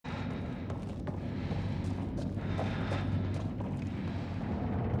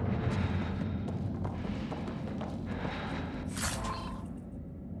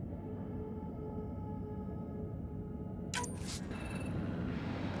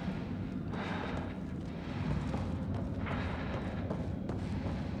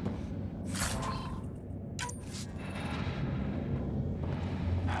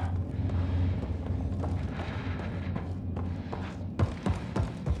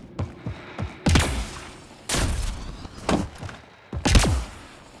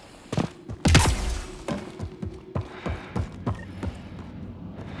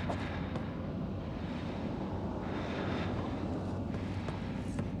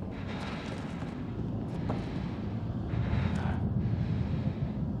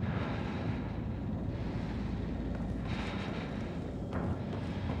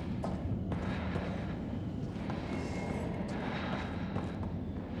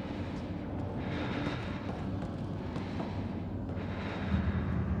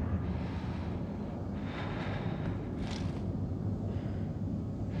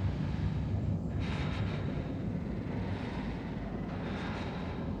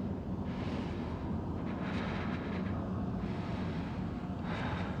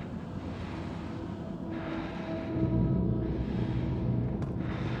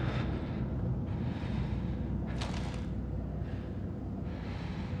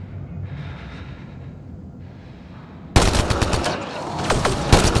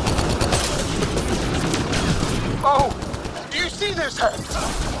this?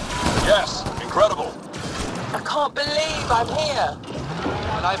 Yes, incredible. I can't believe I'm here.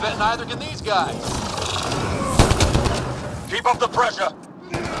 And I bet neither can these guys. Keep up the pressure.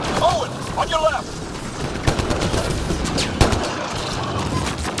 Owen, on your left.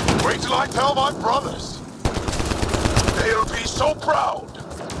 Wait till I tell my brothers. They'll be so proud.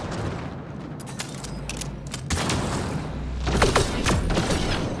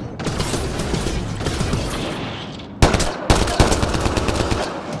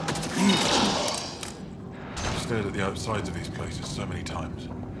 I've stared at the outsides of these places so many times.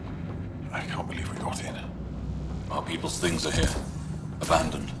 I can't believe we got in. Our people's things are here.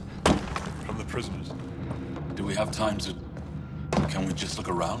 Abandoned. From the prisoners. Do we have time to... Can we just look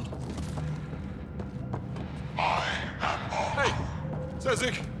around? Hey!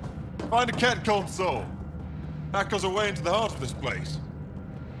 Sezik! Find a cat console! That goes away into the heart of this place.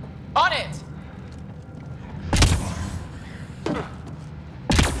 On it!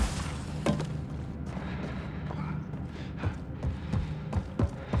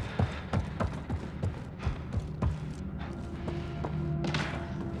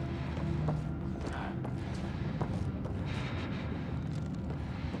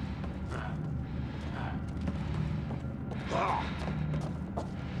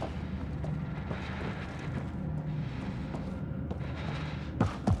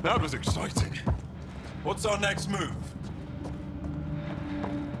 That was exciting. What's our next move?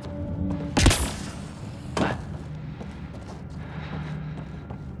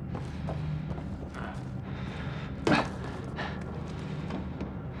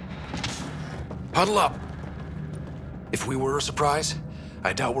 Huddle up. If we were a surprise,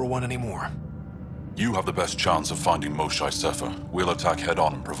 I doubt we're one anymore. You have the best chance of finding Moshae Sefer. We'll attack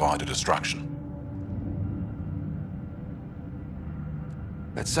head-on and provide a distraction.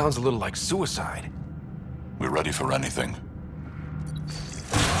 That sounds a little like suicide. We're ready for anything.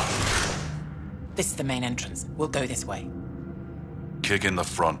 This is the main entrance. We'll go this way. Kick in the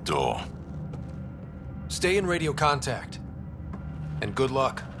front door. Stay in radio contact. And good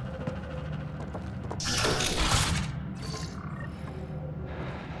luck.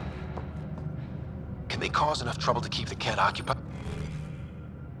 Can they cause enough trouble to keep the Kett occupied?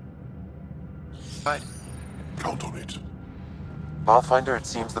 Count on it. Pathfinder, it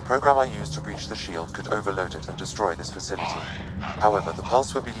seems the program I used to breach the shield could overload it and destroy this facility. However, the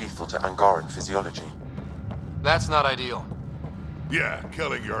pulse would be lethal to Angaran physiology. That's not ideal. Yeah,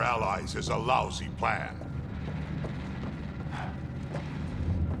 killing your allies is a lousy plan.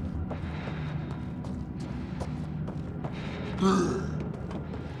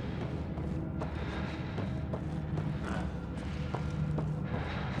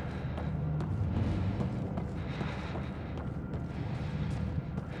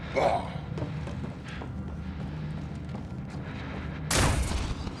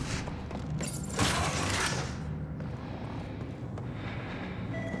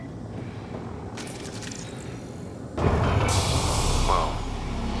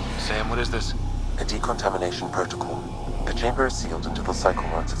 Sam, what is this? A decontamination protocol. The chamber is sealed until the cycle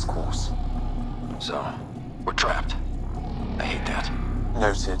runs its course. So, we're trapped. I hate that.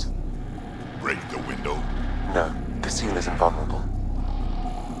 Noted. Break the window. No, the seal is invulnerable.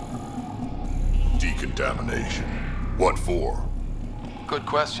 Decontamination. What for? Good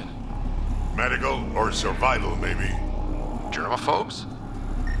question. Medical or survival, maybe? Germaphobes?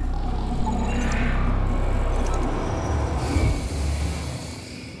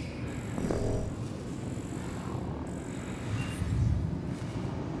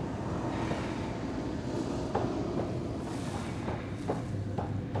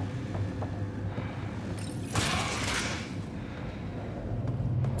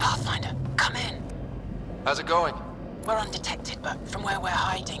 Pathfinder, come in. How's it going? We're undetected, but from where we're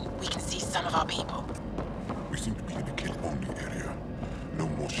hiding, we can see some of our people. We seem to be in the kill-only area. No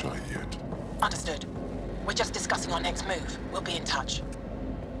more shy yet. Understood. We're just discussing our next move. We'll be in touch.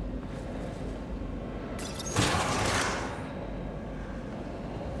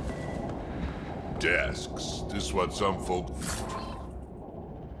 Desks. This is what some folks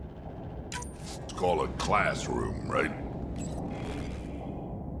call a classroom, right?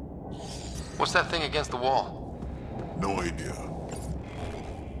 What's that thing against the wall? No idea.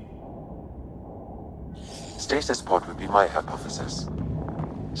 Stasis pod would be my hypothesis.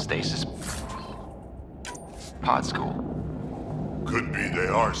 Stasis. Pod school. Could be they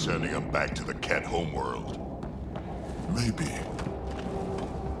are sending them back to the Kett homeworld. Maybe.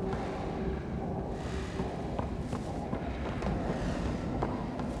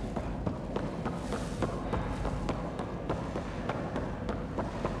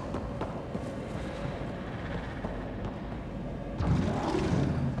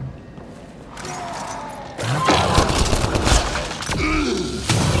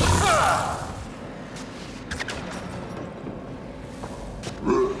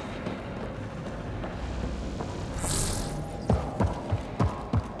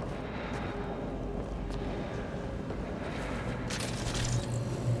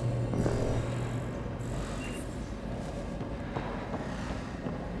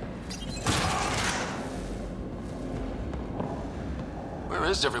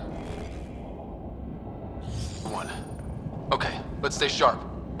 is everyone? Okay, let's stay sharp.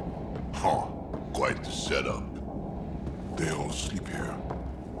 Huh. Quite the setup. They all sleep here.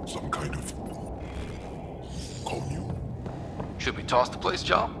 Some kind of commune? Should we toss the place,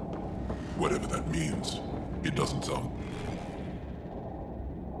 John? Whatever that means. It doesn't sound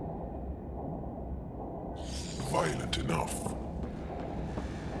violent enough.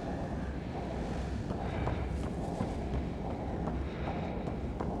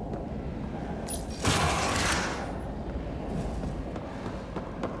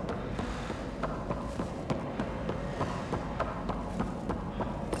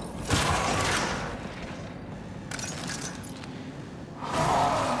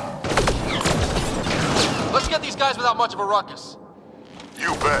 Let's get these guys without much of a ruckus.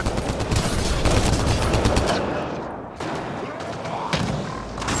 You bet.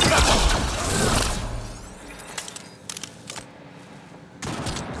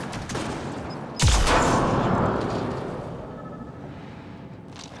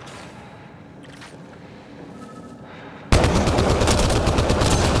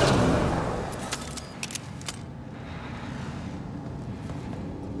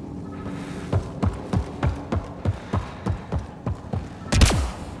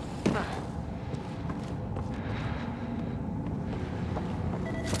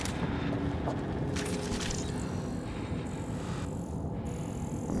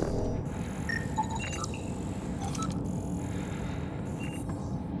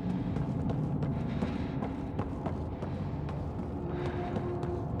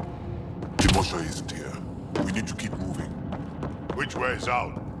 Mosha isn't here. We need to keep moving. Which way is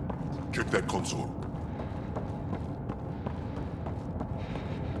out? Check that console.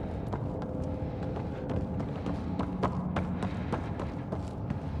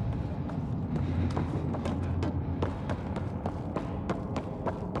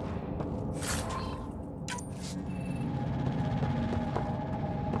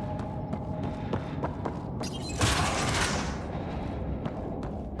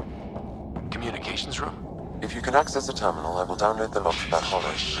 Communications room? If you can access the terminal, I will download the log for that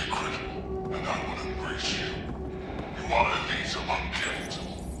hollow. Secret, and I will embrace you. You are elite among kings.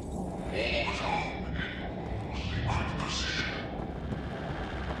 All at home in secret position.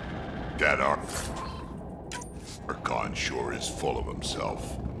 That Archon sure is full of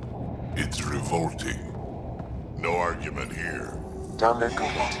himself. It's revolting. No argument here. Download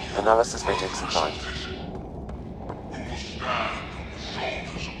complete. Analysis may take some time. We will stand on the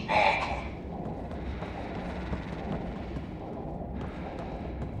shoulders of Archon.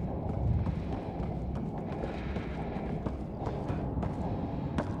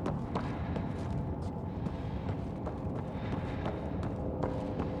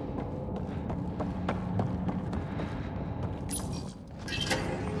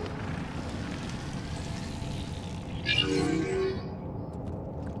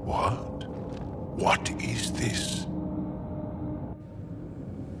 What? What is this?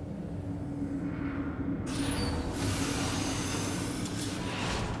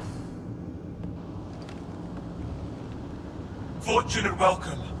 Fortunate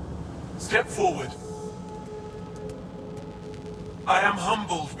welcome. Step forward. I am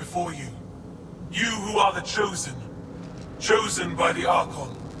humbled before you. You who are the chosen. Chosen by the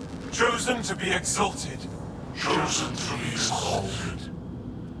Archon. Chosen to be exalted. Chosen to be exalted.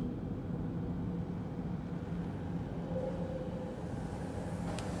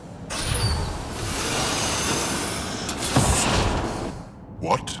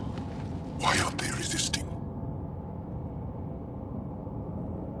 What? Why aren't they resisting?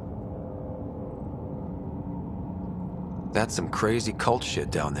 That's some crazy cult shit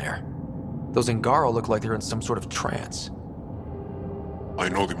down there. Those Angaro look like they're in some sort of trance. I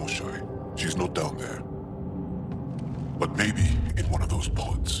know the Moshai. She's not down there. But maybe in one of those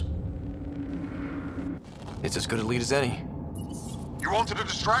pods. It's as good a lead as any. You wanted a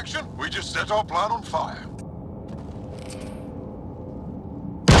distraction? We just set our plan on fire.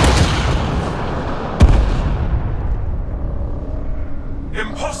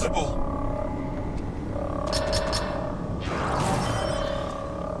 Impossible!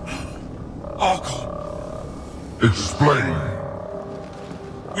 Archon, Explain.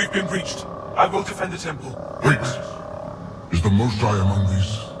 we've been breached. I will defend the temple. Wait. Is the Moshai among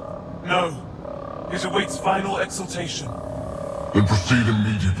these? No. It awaits final exaltation. Then proceed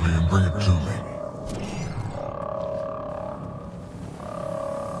immediately and bring it to me.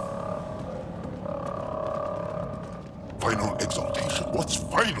 Final exaltation? What's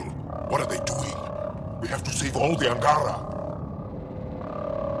final? What are they doing? We have to save all the Angara.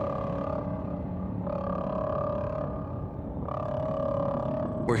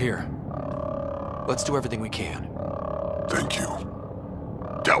 We're here. Let's do everything we can. Thank you.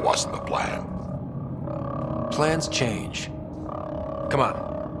 That wasn't the plan. Plans change. Come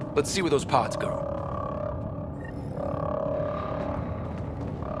on, let's see where those pods go.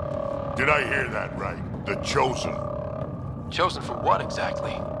 Did I hear that right? The Chosen. Chosen for what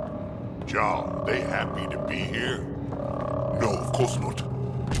exactly? John, they happy to be here? No, of course not.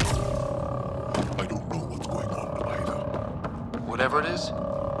 I don't know what's going on either. Whatever it is,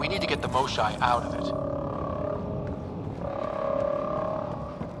 we need to get the Moshai out of it.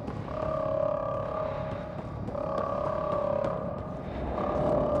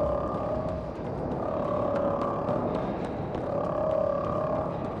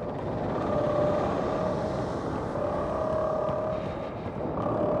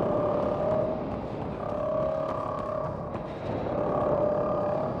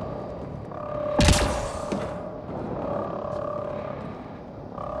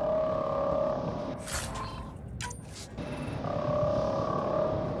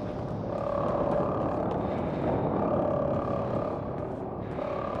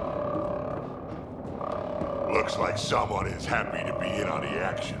 Looks like someone is happy to be in on the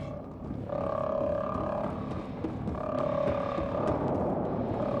action.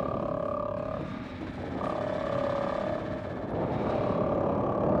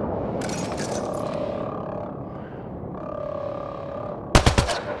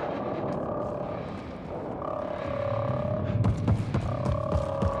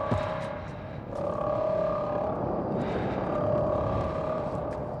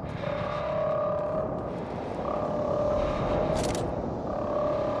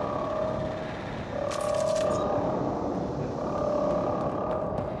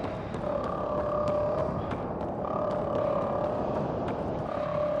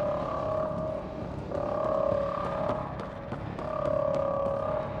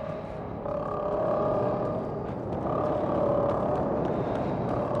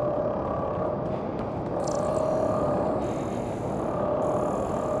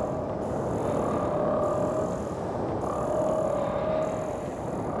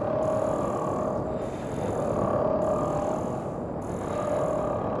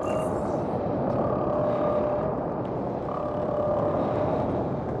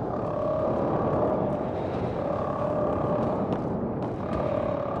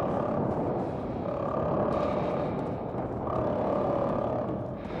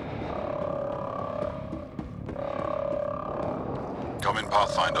 Come in,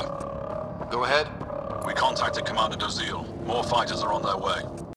 Pathfinder. Go ahead. We contacted Commander Dozil. More fighters are on their way.